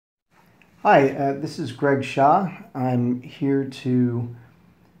Hi, this is Greg Shaw. I'm here to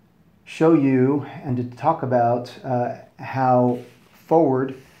show you and to talk about how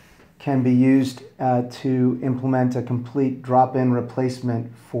Forward can be used to implement a complete drop-in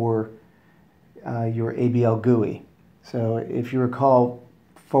replacement for your ABL GUI. So if you recall,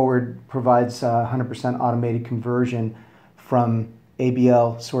 Forward provides 100% automated conversion from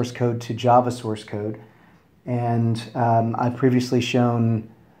ABL source code to Java source code. And I've previously shown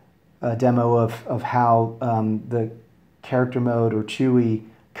a demo of how the character mode or Chewy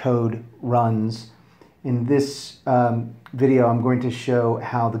code runs. In this video, I'm going to show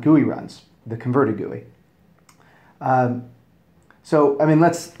how the GUI runs, the converted GUI. Let's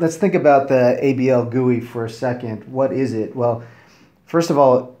think about the ABL GUI for a second. What is it? Well, first of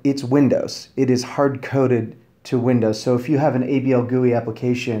all, it's Windows. It is hard-coded to Windows. So if you have an ABL GUI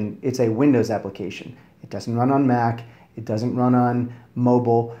application, it's a Windows application. It doesn't run on Mac. It doesn't run on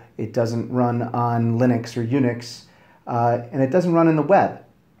mobile. It doesn't run on Linux or Unix, and it doesn't run in the web.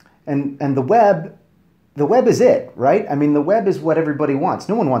 And the web is it, right? I mean, the web is what everybody wants.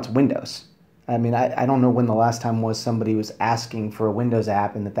 No one wants Windows. I mean, I don't know when the last time was somebody was asking for a Windows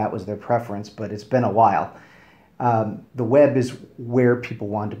app and that was their preference, but it's been a while. The web is where people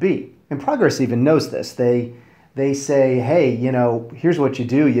want to be. And Progress even knows this. They say, hey, here's what you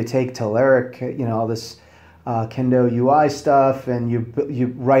do. You take Telerik, all this Kendo UI stuff, and you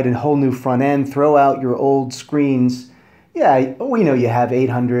write a whole new front end, throw out your old screens. Yeah, we know you have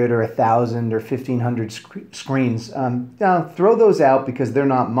 800 or 1,000 or 1,500 screens. Now, throw those out because they're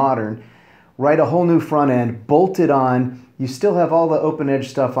not modern. Write a whole new front end, bolt it on. You still have all the open edge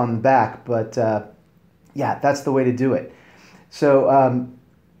stuff on the back, but yeah, that's the way to do it. So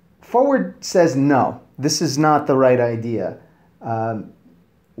Forward says no, this is not the right idea.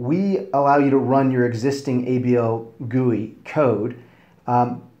 We allow you to run your existing ABL GUI code,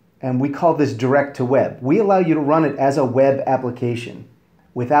 and we call this direct to web. We allow you to run it as a web application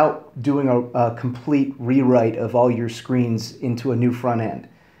without doing a complete rewrite of all your screens into a new front end.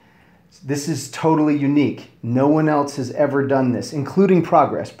 This is totally unique. No one else has ever done this, including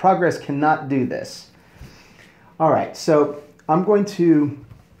Progress. Progress cannot do this. All right, so I'm going to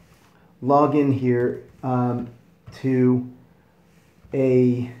log in here to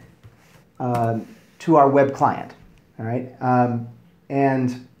our web client. All right,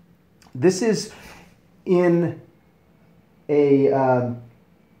 and this is in a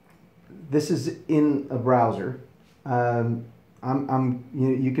browser. You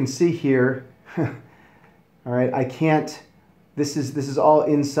can see here. All right, I can't. This is all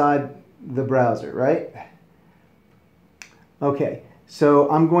inside the browser, right? Okay, so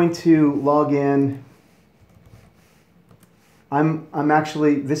I'm going to log in. I'm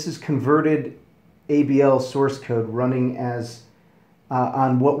actually, this is converted ABL source code running as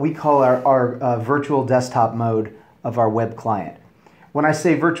on what we call our virtual desktop mode of our web client. When I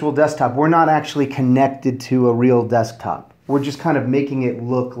say virtual desktop, we're not actually connected to a real desktop. We're just kind of making it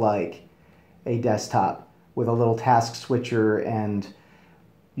look like a desktop with a little task switcher, and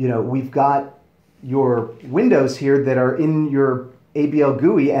we've got your windows here that are in your ABL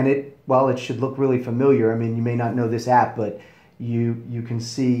GUI, and it should look really familiar. I mean, you may not know this app, but you can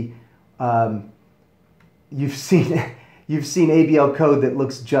see you've seen ABL code that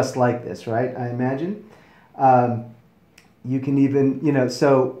looks just like this, right? I imagine. You can even,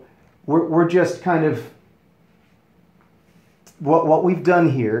 so we're just kind of, what we've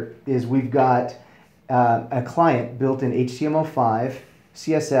done here is we've got a client built in HTML5,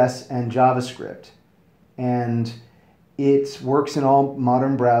 CSS, and JavaScript, and it works in all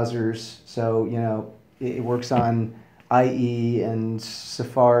modern browsers. So it works on IE and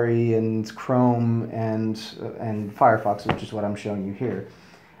Safari and Chrome and Firefox, which is what I'm showing you here.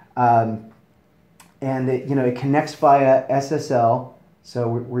 And it connects via SSL. So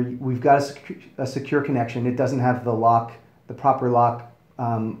we've got a secure connection. It doesn't have the proper lock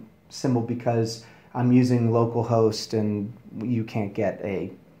symbol because I'm using localhost, and you can't get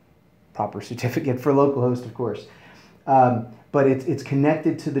a proper certificate for localhost, of course. But it's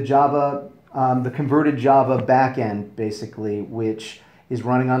connected to the Java, the converted Java backend, basically, which is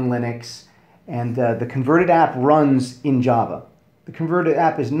running on Linux. And the converted app runs in Java. The converted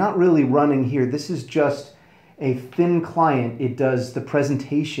app is not really running here. This is just a thin client. It does the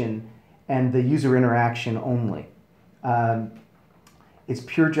presentation and the user interaction only. It's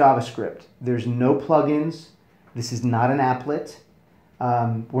pure JavaScript. There's no plugins. This is not an applet.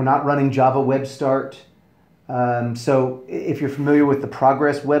 We're not running Java Web Start. So if you're familiar with the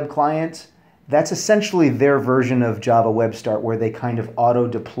Progress web client, that's essentially their version of Java Web Start, where they kind of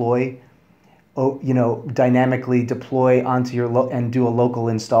auto-deploy dynamically deploy onto your and do a local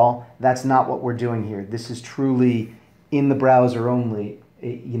install. That's not what we're doing here. This is truly in the browser only,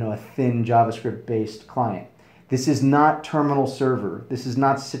 a thin JavaScript-based client. This is not terminal server. This is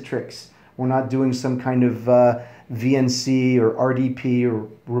not Citrix. We're not doing some kind of VNC or RDP or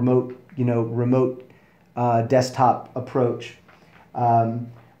remote desktop approach.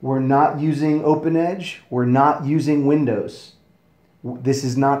 We're not using OpenEdge. We're not using Windows. This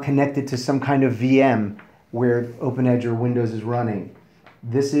is not connected to some kind of VM where OpenEdge or Windows is running.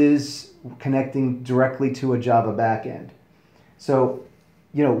 This is connecting directly to a Java backend. So,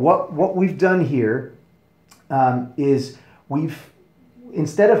 what we've done here is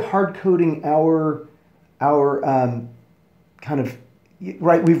instead of hard coding our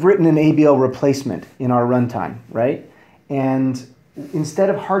we've written an ABL replacement in our runtime, right? And instead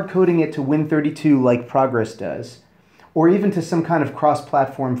of hard coding it to Win32 like Progress does, or even to some kind of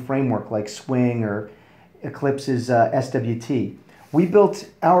cross-platform framework like Swing or Eclipse's SWT, we built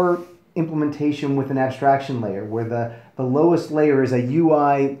our implementation with an abstraction layer where the lowest layer is a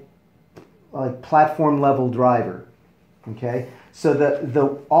UI like platform level driver. Okay,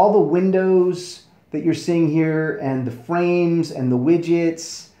 so all the windows that you're seeing here and the frames and the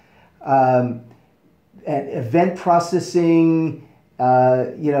widgets, and event processing,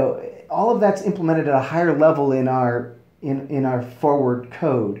 all of that's implemented at a higher level in our forward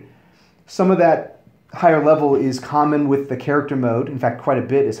code. Some of that higher level is common with the character mode. In fact, quite a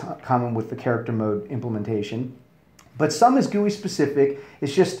bit is common with the character mode implementation. But some is GUI specific.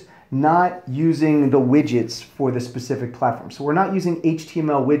 It's just not using the widgets for the specific platform. So we're not using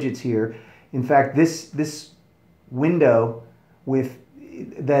HTML widgets here. In fact, this window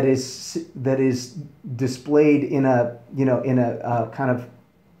that is displayed in a kind of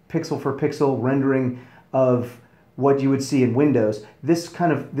pixel for pixel rendering of what you would see in Windows. This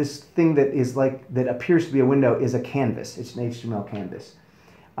thing that appears to be a window is a canvas. It's an HTML canvas,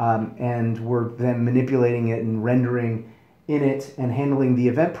 and we're then manipulating it and rendering in it and handling the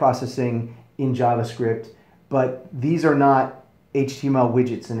event processing in JavaScript. But these are not HTML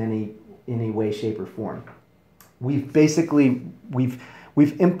widgets in any way, shape, or form. We've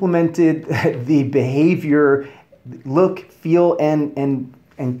implemented the behavior, look, feel, and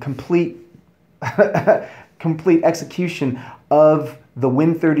complete complete execution of the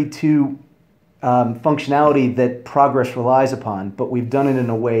Win32 functionality that Progress relies upon, but we've done it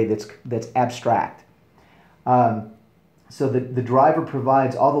in a way that's abstract. So the driver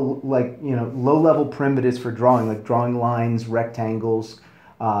provides all the low-level primitives for drawing, like drawing lines, rectangles,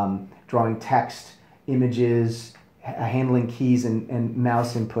 drawing text, images, handling keys and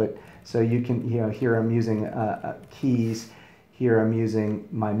mouse input. So you can here I'm using keys, here I'm using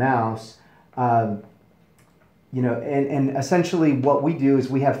my mouse. And essentially what we do is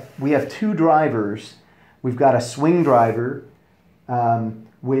we have two drivers. We've got a swing driver,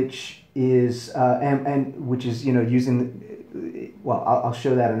 which is using, I'll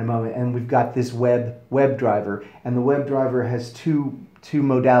show that in a moment. And we've got this web driver, and the web driver has two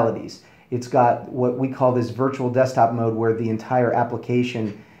modalities. It's got what we call this virtual desktop mode, where the entire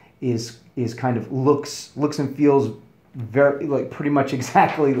application is kind of looks and feels very pretty much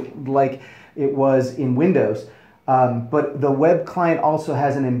exactly like it was in Windows. But the web client also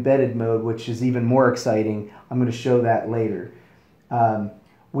has an embedded mode, which is even more exciting. I'm going to show that later.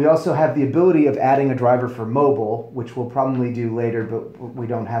 We also have the ability of adding a driver for mobile, which we'll probably do later, but we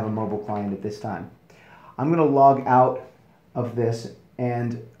don't have a mobile client at this time. I'm going to log out of this,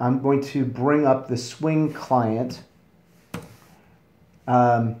 and I'm going to bring up the Swing client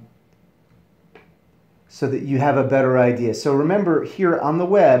so that you have a better idea. So remember, here on the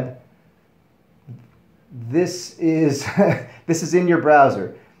web, this is this is in your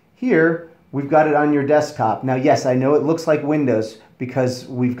browser. Here we've got it on your desktop. Now, yes, I know it looks like Windows because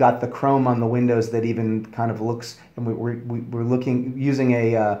we've got the Chrome on the Windows that even kind of looks, and we're using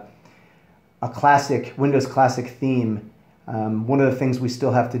a classic Windows Classic theme. One of the things we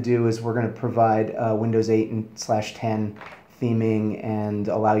still have to do is we're going to provide Windows 8 and /10 theming and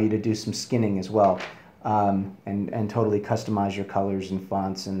allow you to do some skinning as well. And totally customize your colors and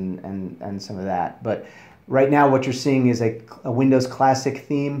fonts and some of that. But right now what you're seeing is a Windows Classic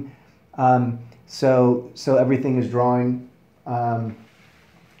theme. So everything is drawing in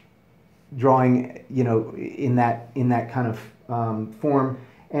that kind of form.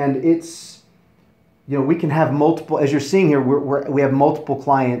 And it's, we can have multiple, as you're seeing here, we have multiple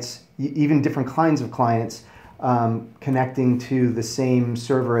clients, even different kinds of clients connecting to the same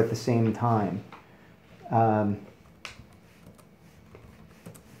server at the same time.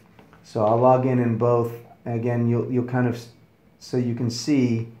 So I'll log in both. Again, you'll kind of, so you can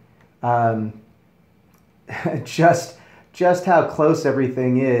see um, just how close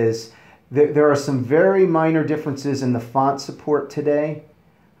everything is. There are some very minor differences in the font support today.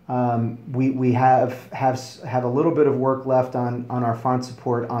 We have a little bit of work left on our font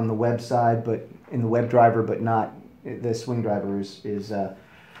support on the web side, but in the WebDriver, but not the Swing driver is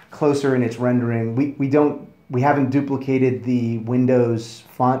closer in its rendering. We haven't duplicated the Windows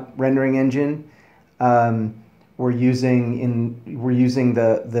font rendering engine. We're using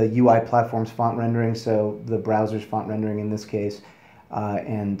the UI platform's font rendering, so the browser's font rendering in this case,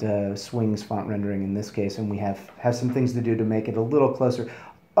 and Swing's font rendering in this case, and we have some things to do to make it a little closer.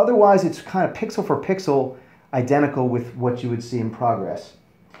 Otherwise, it's kind of pixel for pixel identical with what you would see in Progress.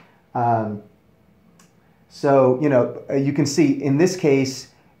 So you can see in this case,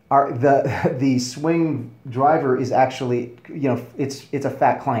 the Swing driver is actually it's a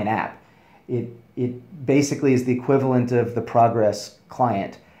fat client app. It basically is the equivalent of the Progress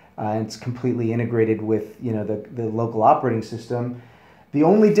client. It's completely integrated with the local operating system. The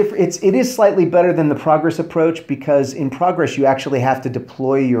only difference, it is slightly better than the Progress approach, because in Progress you actually have to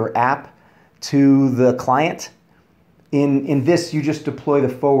deploy your app to the client. In this, you just deploy the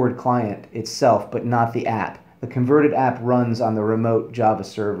forward client itself, but not the app. The converted app runs on the remote Java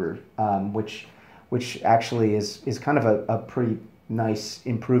server, which actually is kind of a pretty nice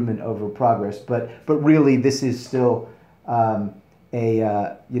improvement over Progress. But really, this is still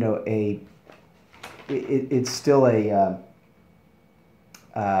it's still a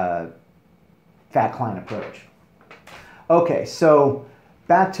fat client approach. Okay, so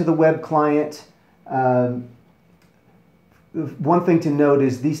back to the web client. One thing to note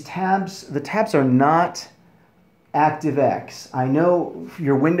is the tabs are not ActiveX. I know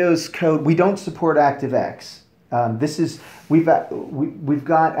your Windows code, we don't support ActiveX. We've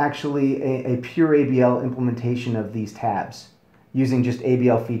got actually a pure ABL implementation of these tabs using just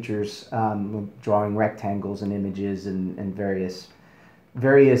ABL features, drawing rectangles and images and various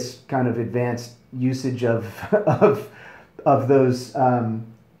kind of advanced usage of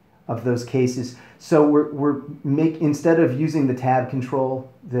those cases. So instead of using the tab control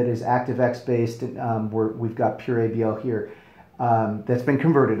that is ActiveX based, we've got pure ABL here. That's been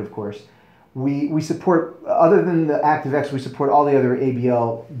converted, of course. We support, other than the ActiveX, we support all the other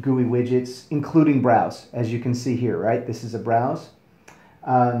ABL GUI widgets, including Browse, as you can see here, right? This is a Browse.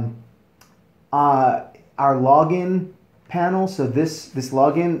 Our login panel, so this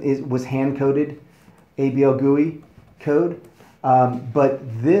login was hand-coded ABL GUI code, but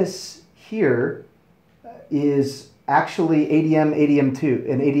this here is actually ADM2,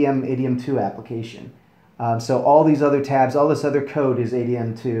 an ADM2 application. So all these other tabs, all this other code is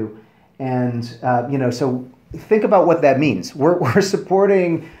ADM2. And, so think about what that means. We're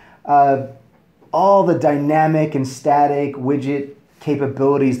supporting all the dynamic and static widget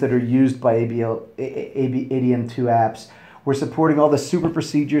capabilities that are used by ADM2 apps. We're supporting all the super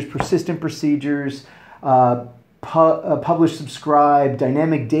procedures, persistent procedures, publish, subscribe,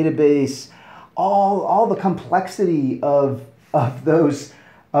 dynamic database, all the complexity of those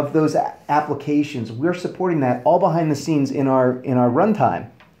applications. We're supporting that all behind the scenes in our runtime.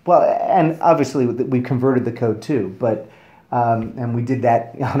 Well, and obviously we converted the code too, but and we did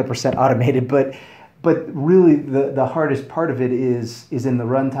that 100% automated. But really, the hardest part of it is in the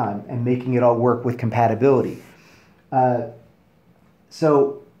runtime and making it all work with compatibility.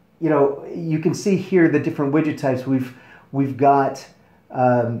 So you can see here the different widget types we've got.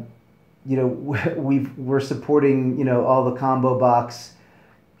 We're supporting all the combo box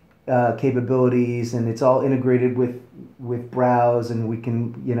capabilities, and it's all integrated with Browse, and we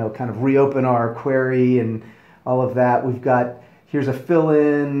can kind of reopen our query and all of that. We've got, here's a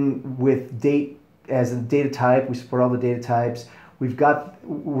fill-in with date as a data type. We support all the data types.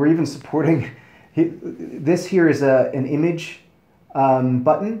 We're even supporting, this here is an image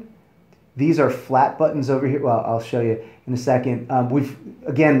button. These are flat buttons over here. Well, I'll show you in a second.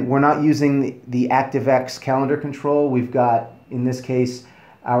 We're not using the ActiveX calendar control. We've got, in this case,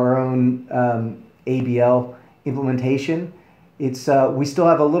 our own ABL implementation. It's we still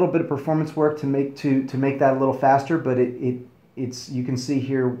have a little bit of performance work to make that a little faster, but it's you can see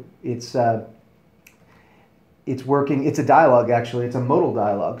here it's working. It's a dialogue, actually. It's a modal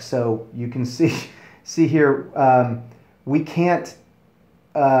dialogue. So you can see here we can't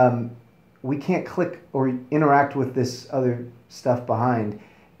click or interact with this other stuff behind.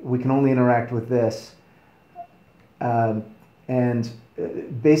 We can only interact with this. And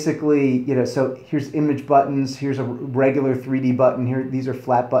basically, so here's image buttons. Here's a regular 3D button here. These are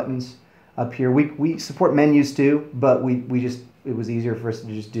flat buttons up here. We support menus too, but it was easier for us to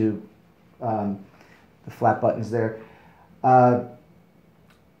just do the flat buttons there.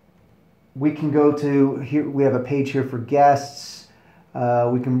 we can go to here. We have a page here for guests.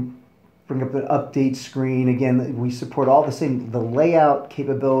 We can bring up an update screen. Again, we support all the layout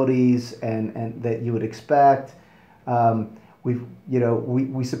capabilities and that you would expect.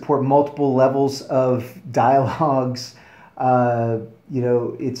 We support multiple levels of dialogues.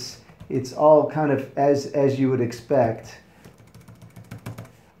 It's all kind of as you would expect.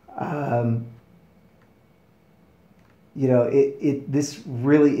 This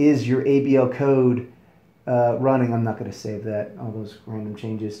really is your ABL code running. I'm not going to save that, all those random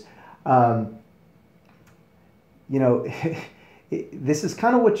changes. This is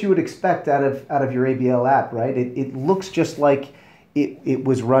kind of what you would expect out of your ABL app, right? It looks just like it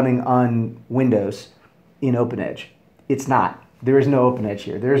was running on Windows in OpenEdge. It's not. There is no OpenEdge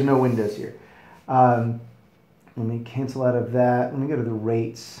here. There is no Windows here. Let me cancel out of that. Let me go to the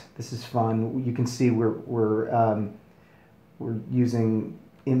rates. This is fun. You can see we're using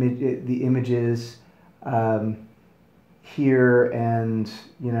the images here, and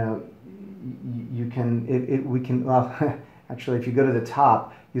we can well actually, if you go to the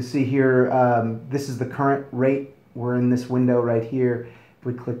top, you'll see here this is the current rate. We're in this window right here. If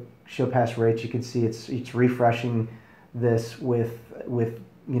we click show past rates, you can see it's refreshing this with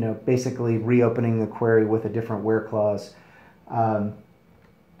basically reopening the query with a different where clause. All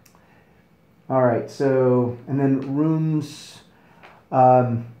right, so, and then rooms,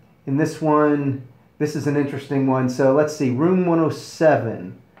 in this one, this is an interesting one. So let's see, room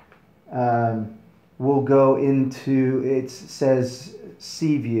 107, we'll go into, it says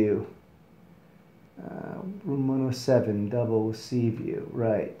C view, room 107, double C view,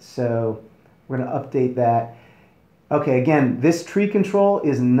 right. So we're gonna update that. Okay, again, this tree control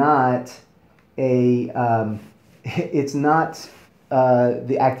is not it's not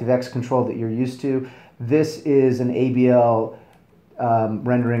the ActiveX control that you're used to. This is an ABL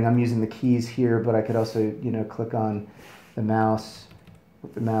rendering. I'm using the keys here, but I could also, click on the mouse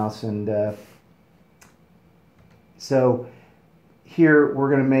with the mouse, and so here we're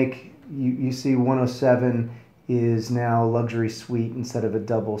going to make you see 107 is now luxury suite instead of a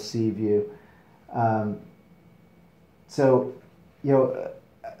double C view. So,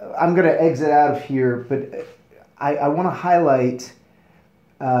 I'm going to exit out of here, but I want to highlight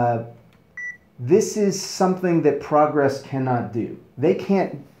this is something that Progress cannot do. They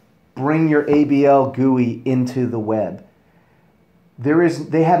can't bring your ABL GUI into the web.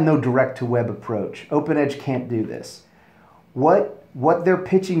 They have no direct-to-web approach. OpenEdge can't do this. What they're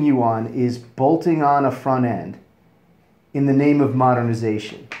pitching you on is bolting on a front end in the name of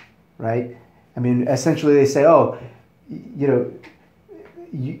modernization, right? I mean, essentially they say, oh, you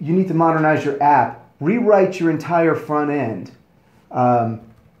need to modernize your app, rewrite your entire front end,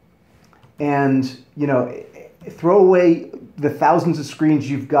 and throw away the thousands of screens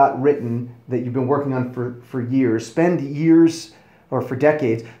you've got written that you've been working on for years, spend years, or for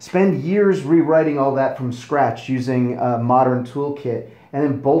decades, spend years rewriting all that from scratch using a modern toolkit, and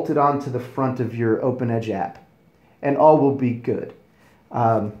then bolt it onto the front of your OpenEdge app, and all will be good.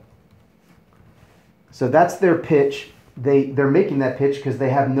 So that's their pitch. They're making that pitch because they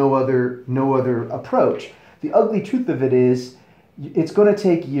have no other approach. The ugly truth of it is, it's going to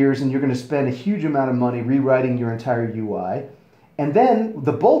take years, and you're going to spend a huge amount of money rewriting your entire UI, and then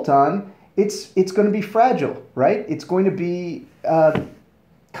the bolt-on, it's going to be fragile, right? It's going to be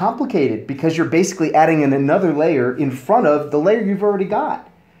complicated because you're basically adding in another layer in front of the layer you've already got,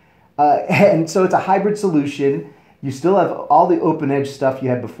 and so it's a hybrid solution. You still have all the OpenEdge stuff you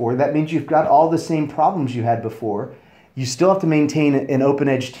had before. That means you've got all the same problems you had before. You still have to maintain an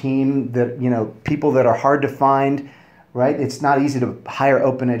OpenEdge team that, people that are hard to find, right? It's not easy to hire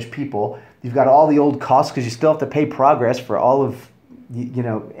OpenEdge people. You've got all the old costs because you still have to pay Progress for all of,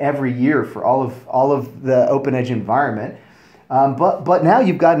 every year for all of the OpenEdge environment. But now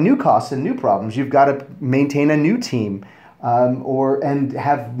you've got new costs and new problems. You've got to maintain a new team, and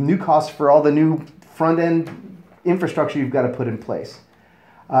have new costs for all the new front end infrastructure you've got to put in place.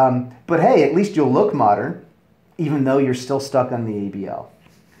 But hey, at least you'll look modern, even though you're still stuck on the ABL.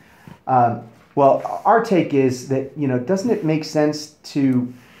 Well, our take is that, doesn't it make sense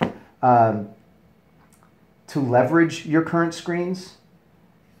to leverage your current screens?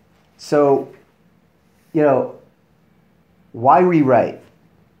 So, why rewrite?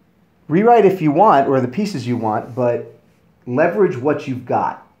 Rewrite if you want, or the pieces you want, but leverage what you've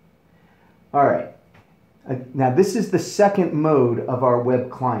got. All right. Now, this is the second mode of our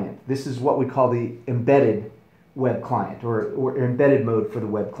web client. This is what we call the embedded web client, or embedded mode for the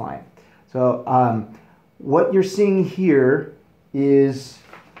web client. So what you're seeing here is,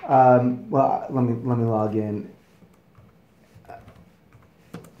 well, let me log in.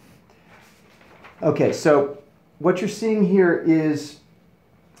 Okay, so what you're seeing here is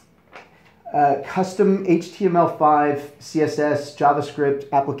custom HTML5, CSS,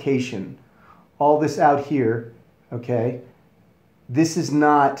 JavaScript application. All this out here, okay? This is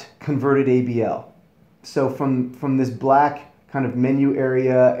not converted ABL. So from this black kind of menu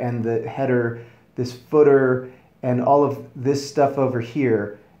area and the header, this footer, and all of this stuff over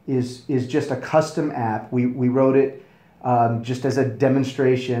here is just a custom app. We wrote it just as a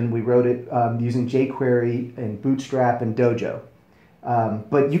demonstration. We wrote it using jQuery and Bootstrap and Dojo.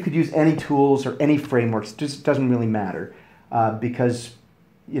 But you could use any tools or any frameworks. It just doesn't really matter because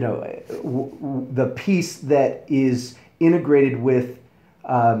the piece that is integrated with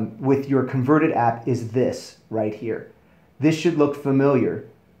your converted app is this right here. This should look familiar,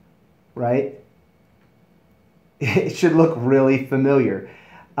 right? It should look really familiar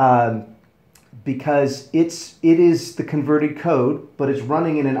because it is the converted code, but it's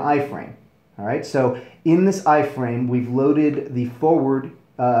running in an iframe. All right, so in this iframe, we've loaded the forward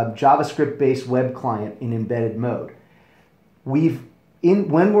JavaScript-based web client in embedded mode. When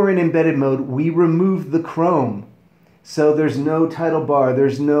we're in embedded mode, we remove the Chrome. So there's no title bar,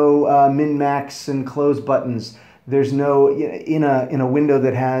 there's no min-max and close buttons. There's no, in a window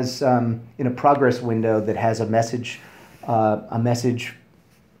that has, in a progress window that has a message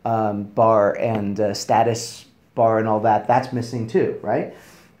bar and a status bar and all that, that's missing too, right?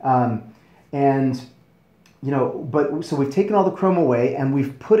 So we've taken all the Chrome away and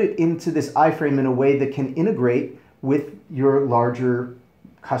we've put it into this iframe in a way that can integrate with your larger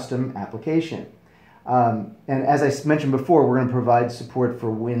custom application. And as I mentioned before, we're going to provide support for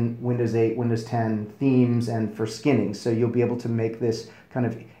Windows 8, Windows 10 themes and for skinning. So you'll be able to make this kind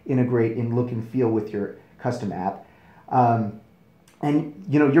of integrate in look and feel with your custom app. And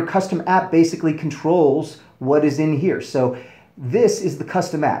your custom app basically controls what is in here. So this is the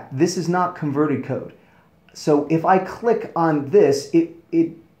custom app. This is not converted code. So if I click on this,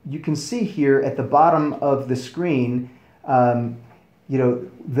 you can see here at the bottom of the screen, the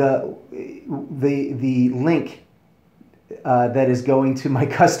link that is going to my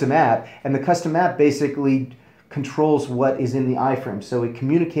custom app, and the custom app basically controls what is in the iframe. So it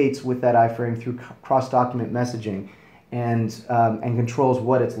communicates with that iframe through cross-document messaging, and controls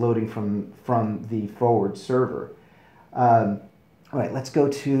what it's loading from the forward server. All right, let's go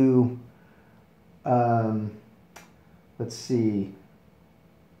to. Let's see.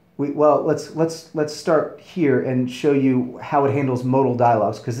 Let's start here and show you how it handles modal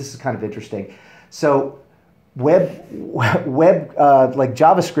dialogues, because this is kind of interesting. So web like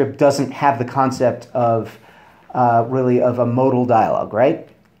JavaScript doesn't have the concept of really of a modal dialogue, right?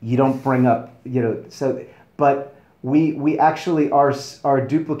 You don't bring up but we actually are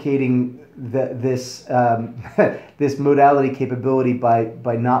duplicating this this modality capability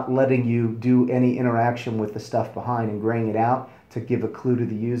by not letting you do any interaction with the stuff behind and graying it out to give a clue to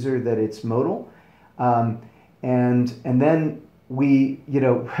the user that it's modal, and then we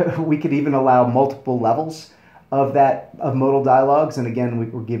we could even allow multiple levels of modal dialogues, and again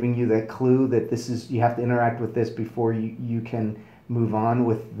we're giving you that clue that this is, you have to interact with this before you can move on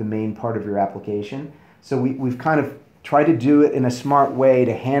with the main part of your application. So we've kind of tried to do it in a smart way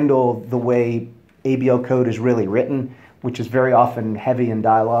to handle the way ABL code is really written, which is very often heavy in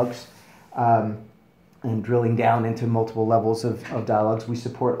dialogues. And drilling down into multiple levels of dialogues. We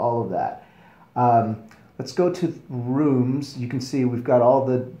support all of that. Let's go to rooms. You can see we've got all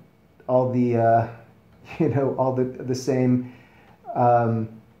the same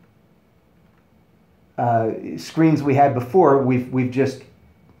screens we had before. We've just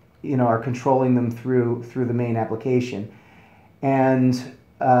are controlling them through the main application. And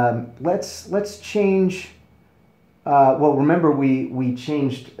let's change. Well, remember we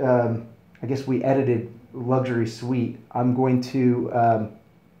changed. I guess we edited Luxury Suite. I'm going to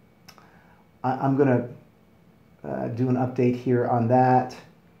do an update here on that.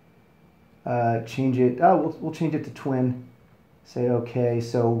 Change it. Oh, we'll change it to twin. Say okay.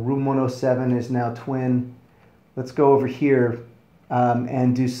 So room 107 is now twin. Let's go over here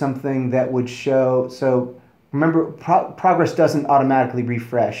and do something that would show. So remember, progress doesn't automatically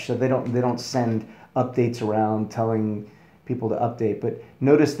refresh, so they don't send updates around telling people to update. But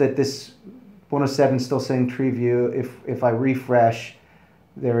notice that this 107 is still saying tree view. If I refresh,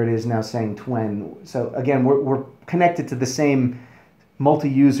 there it is now saying twin. So again, we're connected to the same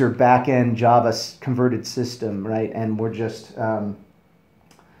multi-user back-end Java converted system, right? And we're just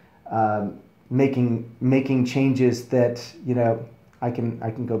making changes that I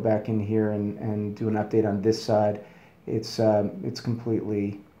can go back in here and do an update on this side. It's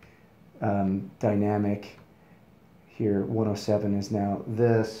completely dynamic. Here 107 is now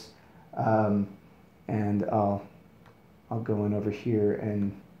this. and I'll go in over here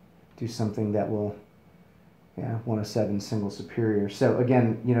and do something that will, yeah, 107 single superior. So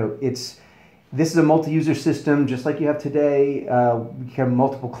again, you know, this is a multi-user system, just like you have today. We have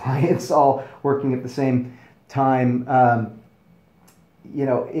multiple clients all working at the same time. You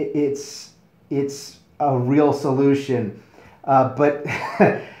know, it's a real solution. But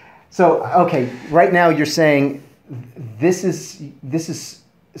so, okay, right now you're saying this is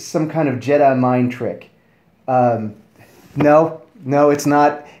some kind of Jedi mind trick. No, it's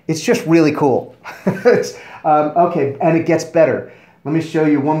not. It's just really cool. Okay, and it gets better. Let me show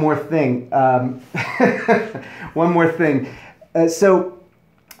you one more thing. One more thing. So,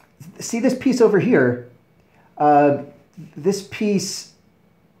 see this piece over here? This piece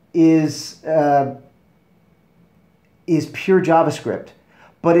is pure JavaScript,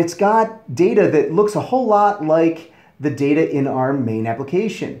 but it's got data that looks a whole lot like the data in our main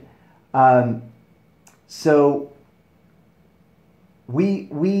application. So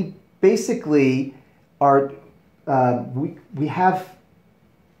we basically are we have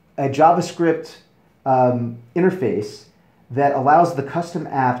a JavaScript interface that allows the custom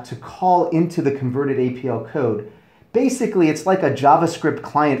app to call into the converted APL code. Basically, it's like a JavaScript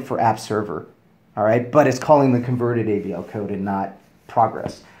client for app server, all right? But it's calling the converted ABL code and not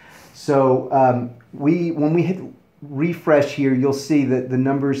progress. So when we hit refresh here, you'll see that the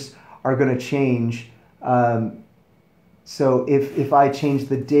numbers are going to change. So if I change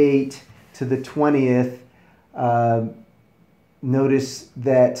the date to the 20th, notice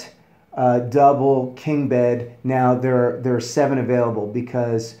that double king bed, now there are 7 available,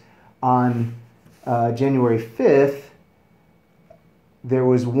 because on January 5th, there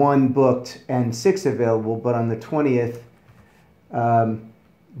was 1 booked and 6 available, but on the 20th,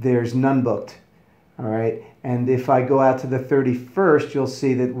 there's none booked. All right, and if I go out to the 31st, you'll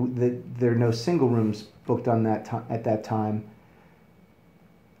see that there are no single rooms booked on that at that time.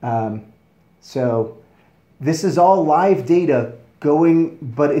 So this is all live data going,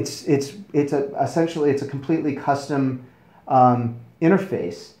 but essentially it's a completely custom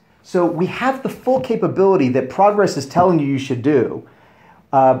interface. So we have the full capability that Progress is telling you should do,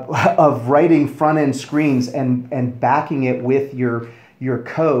 of writing front-end screens and backing it with your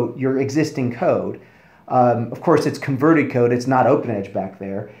code, your existing code. Of course, it's converted code. It's not OpenEdge back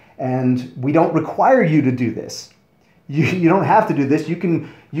there, and we don't require you to do this. You don't have to do this. You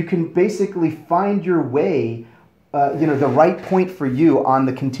can basically find your way, the right point for you on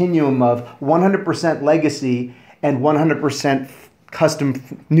the continuum of 100% legacy and 100%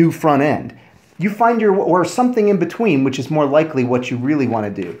 custom new front end. You find or something in between, which is more likely what you really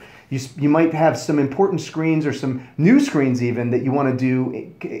want to do. You might have some important screens or some new screens even that you want to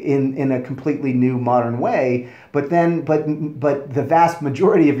do in a completely new modern way, but the vast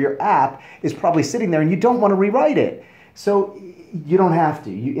majority of your app is probably sitting there and you don't want to rewrite it. So you don't have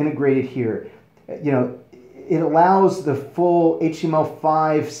to. You integrate it here. It allows the full HTML5,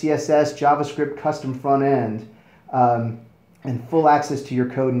 CSS, JavaScript custom front end, and full access to your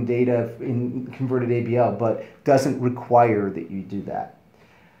code and data in converted ABL, but doesn't require that you do that.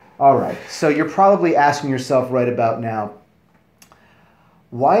 All right, so you're probably asking yourself right about now,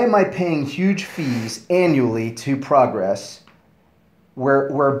 why am I paying huge fees annually to Progress,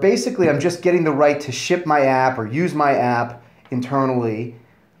 where basically I'm just getting the right to ship my app or use my app internally,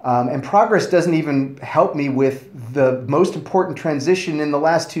 and Progress doesn't even help me with the most important transition in the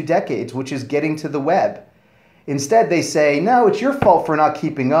last 2 decades, which is getting to the web. Instead, they say, no, it's your fault for not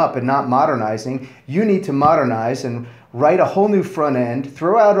keeping up and not modernizing. You need to modernize and write a whole new front end,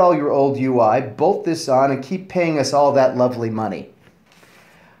 throw out all your old UI, bolt this on, and keep paying us all that lovely money.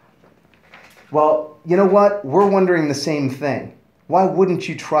 Well, you know what? We're wondering the same thing. Why wouldn't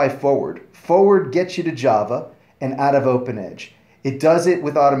you try Forward? Forward gets you to Java and out of OpenEdge. It does it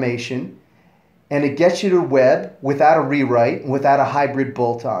with automation, and it gets you to web without a rewrite, without a hybrid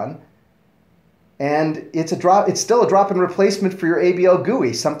bolt-on. And it's still a drop-in replacement for your ABL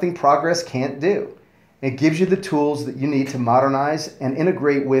GUI, something Progress can't do. It gives you the tools that you need to modernize and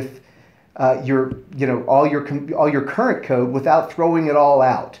integrate with all your current code without throwing it all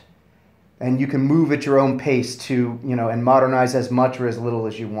out. And you can move at your own pace to, and modernize as much or as little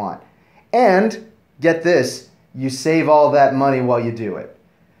as you want. And get this, you save all that money while you do it.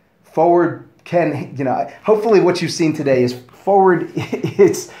 Forward can, hopefully what you've seen today is Forward,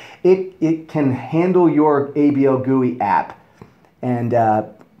 it can handle your ABL GUI app. And,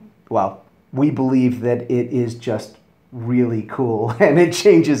 we believe that it is just really cool and it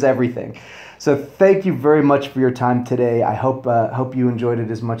changes everything. So thank you very much for your time today. I hope you enjoyed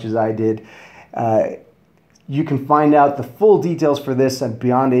it as much as I did. You can find out the full details for this at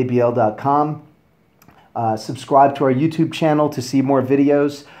beyondabl.com. Subscribe to our YouTube channel to see more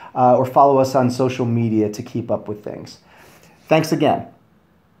videos, or follow us on social media to keep up with things. Thanks again.